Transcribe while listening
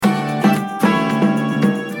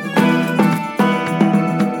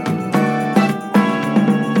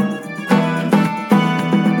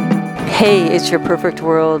Hey, it's your Perfect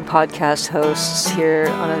World podcast hosts here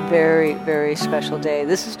on a very, very special day.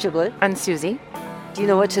 This is Giblet. And Susie. Do you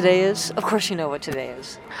know what today is? Of course you know what today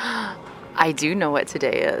is. I do know what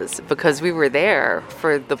today is because we were there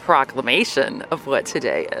for the proclamation of what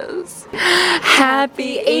today is.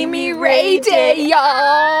 Happy Amy Ray Day, y'all!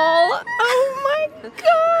 Oh my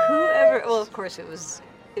God! Well, of course it was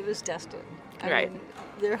destined. I mean,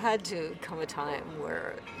 there had to come a time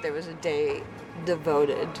where there was a day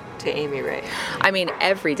devoted to Amy Ray. I mean,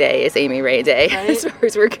 every day is Amy Ray Day, right? As far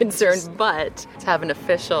as we're concerned, but to have an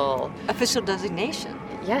official designation.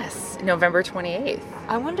 Yes, November 28th.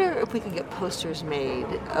 I wonder if we can get posters made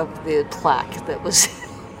of the plaque that was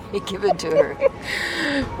given to her.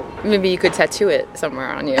 Maybe you could tattoo it somewhere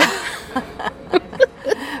on you.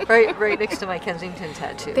 Right next to my Kensington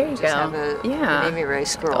tattoo. There you just go. Have an Amy Ray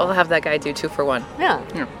scroll. I'll have that guy do 2 for 1.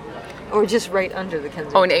 Yeah. Or just right under the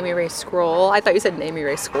Kensington. Oh, an Amy Ray scroll. I thought you said an Amy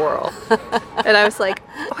Ray squirrel. And I was like,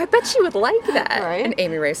 oh, I bet she would like that. Right? An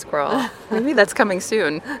Amy Ray squirrel. Maybe that's coming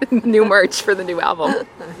soon. New merch for the new album.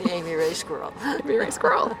 The Amy Ray squirrel. Amy Ray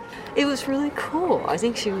squirrel. It was really cool. I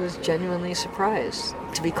think she was genuinely surprised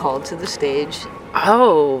to be called to the stage.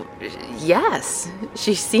 Oh, yes.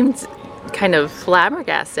 She seemed kind of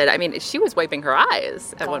flabbergasted. I mean, she was wiping her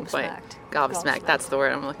eyes at one point. Gobsmacked. That's the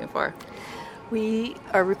word I'm looking for. We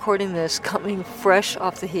are recording this coming fresh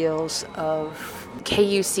off the heels of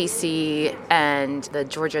KUCC and the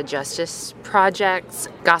Georgia Justice Project's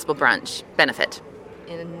Gospel Brunch benefit.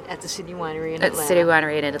 At the City Winery in At Atlanta. City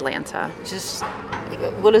Winery in Atlanta. Just,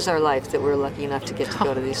 what is our life that we're lucky enough to get to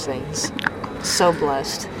go to these things? So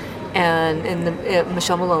blessed. And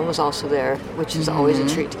Michelle Malone was also there, which is always a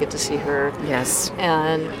treat to get to see her. Yes.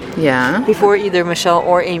 And yeah, before either Michelle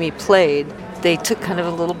or Amy played, they took kind of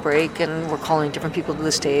a little break and were calling different people to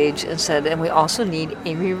the stage and said, and we also need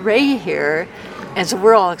Amy Ray here. And so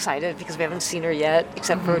we're all excited because we haven't seen her yet,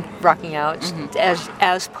 except for rocking out.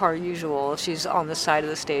 As per usual, she's on the side of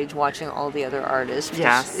the stage watching all the other artists.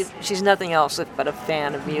 Yes. She's nothing else but a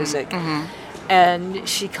fan of music. And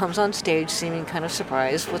she comes on stage seeming kind of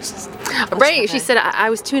surprised. What's right, she said,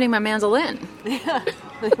 I was tuning my mandolin. Yeah,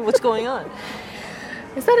 what's going on?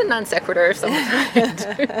 Is that a non sequitur of some kind?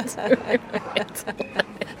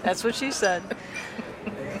 That's what she said.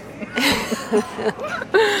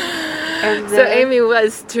 So Amy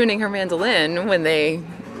was tuning her mandolin when they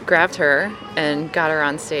grabbed her and got her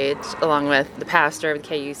on stage along with the pastor of the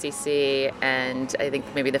KUCC and I think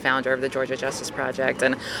maybe the founder of the Georgia Justice Project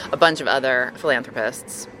and a bunch of other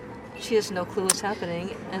philanthropists. She has no clue what's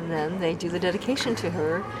happening, and then they do the dedication to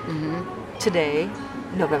her. Today,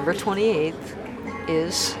 November 28th,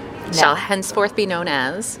 is shall henceforth be known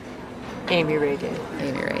as Amy Ray Day.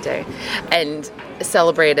 Amy Ray Day. And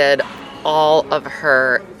celebrated all of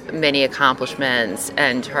her many accomplishments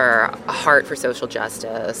and her heart for social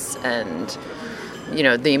justice and, you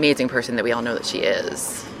know, the amazing person that we all know that she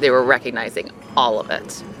is. They were recognizing all of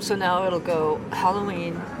it. So now it'll go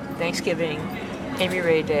Halloween, Thanksgiving, Amy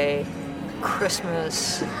Ray Day,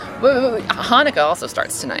 Christmas. Wait. Hanukkah also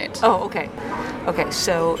starts tonight. Oh, okay. Okay,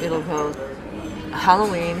 so it'll go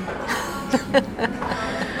Halloween.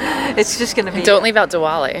 It's just going to be... Don't leave out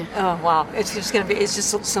Diwali. Oh, wow. It's just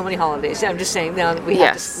so many holidays. I'm just saying now that we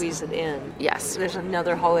have to squeeze it in. Yes. There's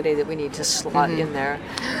another holiday that we need to slot in there.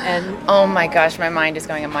 And oh my gosh, my mind is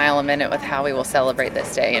going a mile a minute with how we will celebrate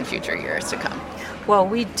this day in future years to come. Well,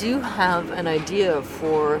 we do have an idea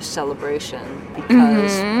for celebration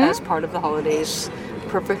because as part of the holidays,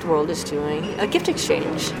 Perfect World is doing a gift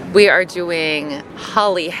exchange. We are doing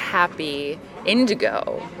Holly Happy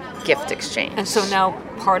Indigo gift exchange. And so now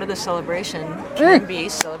part of the celebration can be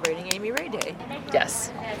celebrating Amy Ray Day.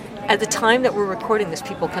 Yes. At the time that we're recording this,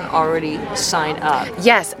 people can already sign up.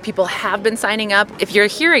 Yes, people have been signing up. If you're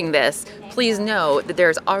hearing this, please know that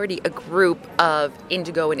there's already a group of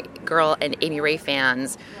Indigo and Girl and Amy Ray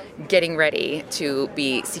fans getting ready to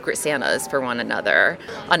be Secret Santas for one another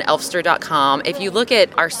on elfster.com. If you look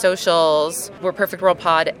at our socials, we're Perfect World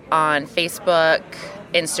Pod on Facebook,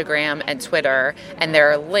 Instagram, and Twitter, and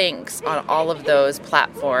there are links on all of those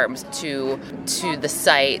platforms to the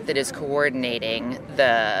site that is coordinating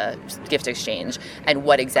the gift exchange and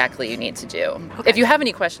what exactly you need to do. Okay. If you have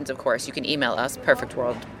any questions, of course, you can email us,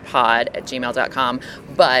 perfectworldpod@gmail.com,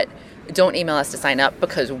 but don't email us to sign up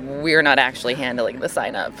because we're not actually handling the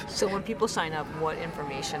sign up. So when people sign up, what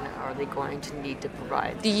information are they going to need to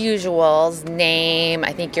provide? The usuals, name,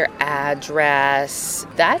 I think your address.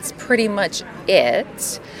 That's pretty much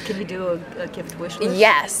it. Can you do a gift wish list?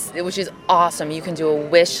 Yes, which is awesome. You can do a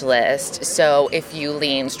wish list. So if you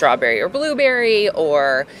lean strawberry or blueberry,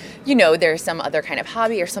 or, there's some other kind of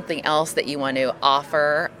hobby or something else that you want to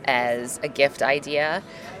offer as a gift idea,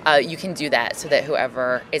 you can do that so that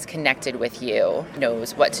whoever is connected with you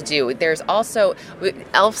knows what to do. There's also,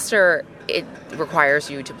 Elfster, it requires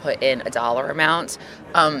you to put in a dollar amount.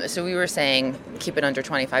 So we were saying keep it under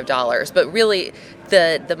 $25, but really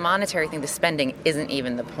the monetary thing, the spending, isn't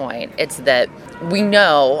even the point. It's that we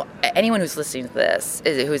know, anyone who's listening to this,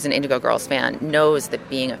 who's an Indigo Girls fan, knows that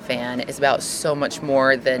being a fan is about so much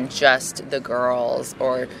more than just the girls,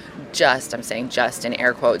 or just, I'm saying just in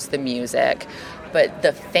air quotes, the music. But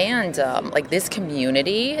the fandom, like this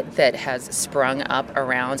community that has sprung up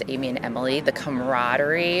around Amy and Emily, the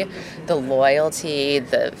camaraderie, the loyalty,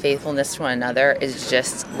 the faithfulness to one another is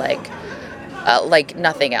just like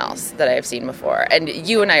nothing else that I've seen before. And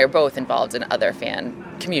you and I are both involved in other fan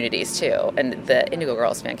communities too. And the Indigo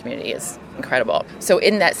Girls fan community is incredible. So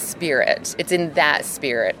in that spirit, it's in that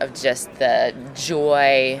spirit of just the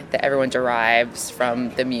joy that everyone derives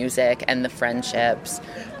from the music and the friendships,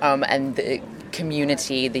 and the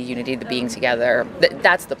community, the unity, the being together.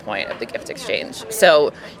 That's the point of the gift exchange.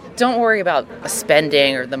 So don't worry about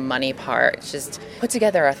spending or the money part. Just put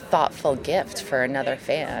together a thoughtful gift for another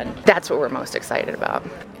fan. That's what we're most excited about.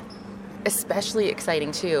 Especially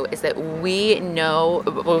exciting too is that we know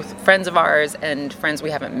both friends of ours and friends we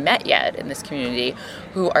haven't met yet in this community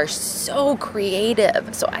who are so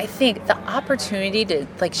creative. So I think the opportunity to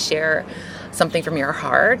share something from your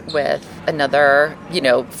heart with another,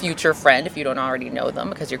 future friend, if you don't already know them,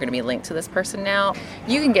 because you're going to be linked to this person now,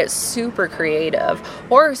 you can get super creative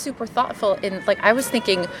or super thoughtful. I was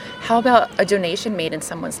thinking, how about a donation made in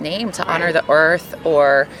someone's name to honor the earth,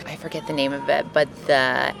 or I forget the name of it, but the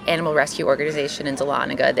animal rescue organization in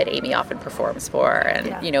Dahlonega that Amy often performs for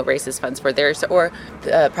and, raises funds for theirs, or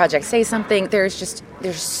Project Say Something.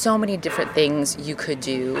 There's so many different things you could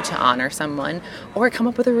do to honor someone or come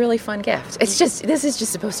up with a really fun gift. This is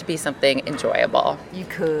just supposed to be something enjoyable. You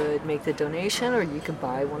could make the donation, or you could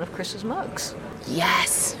buy one of Chris's mugs.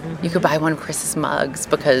 Yes, you could buy one of Chris's mugs,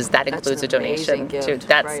 because that includes a donation too.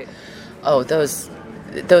 Right. Oh, those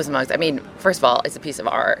mugs. I mean, first of all, it's a piece of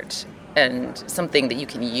art and something that you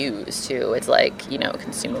can use too. It's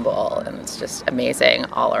consumable, and it's just amazing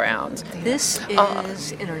all around. This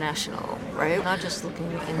is international, right? Not just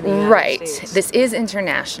looking in the United States. This is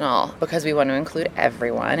international because we want to include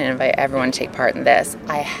everyone and invite everyone to take part in this.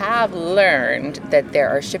 I have learned that there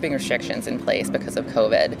are shipping restrictions in place because of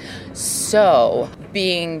COVID. So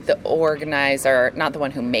being the organizer, not the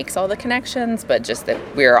one who makes all the connections, but just that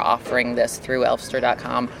we're offering this through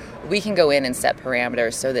elfster.com, we can go in and set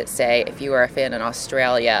parameters so that, say, if you are a fan in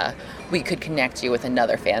Australia, we could connect you with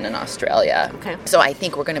another fan in Australia. Okay. So I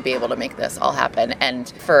think we're going to be able to make this all happen. And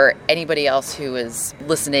for anybody else who is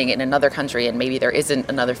listening in another country and maybe there isn't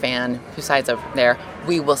another fan who signs up there,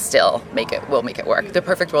 we will still make it. We'll make it work. The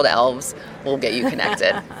Perfect World Elves will get you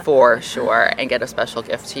connected for sure and get a special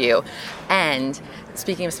gift to you. And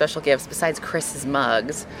speaking of special gifts, besides Chris's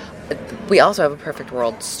mugs, we also have a Perfect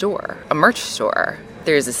World store, a merch store.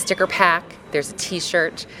 There's a sticker pack. There's a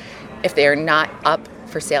t-shirt. If they are not up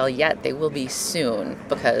for sale yet, they will be soon,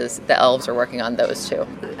 because the elves are working on those too.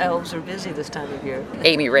 The elves are busy this time of year.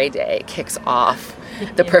 Amy Ray Day kicks off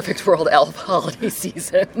the Perfect World Elf holiday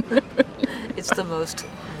season. It's the most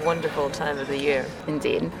wonderful time of the year.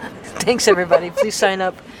 Indeed. Thanks, everybody. Please sign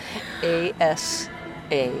up ASAP.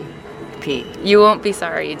 You won't be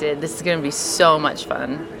sorry you did. This is going to be so much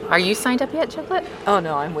fun. Are you signed up yet, Chiclet? Oh,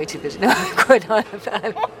 no, I'm way too busy. No, I'm quite not.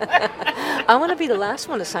 I want to be the last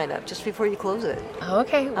one to sign up just before you close it.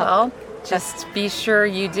 Okay, well, just be sure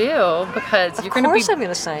you do, because I'm going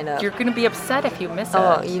to sign up. You're going to be upset if you miss it.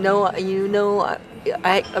 Oh,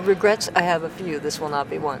 I regrets. I have a few. This will not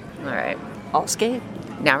be one. All right. All skate.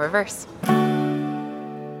 Now reverse.